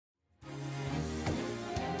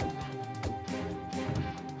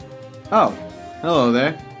Oh, hello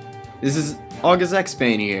there. This is August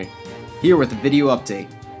X-Bane here with a video update.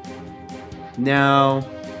 Now,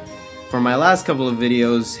 for my last couple of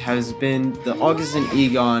videos has been the August and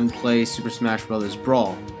Egon play Super Smash Bros.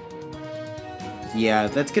 Brawl. Yeah,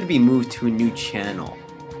 that's gonna be moved to a new channel.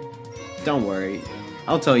 Don't worry,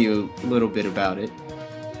 I'll tell you a little bit about it.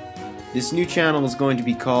 This new channel is going to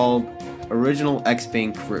be called Original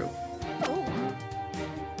X-Bane Crew.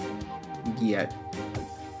 Yeah.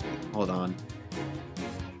 Hold on.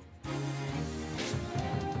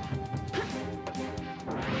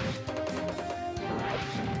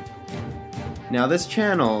 Now this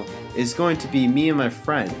channel is going to be me and my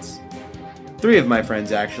friends. 3 of my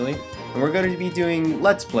friends actually. And we're going to be doing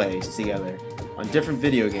Let's Plays together on different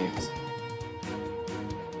video games.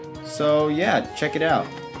 So yeah, check it out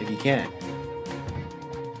if you can.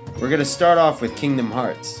 We're going to start off with Kingdom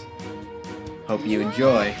Hearts. Hope you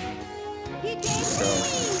enjoy.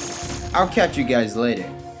 So, I'll catch you guys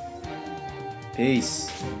later.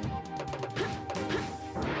 Peace.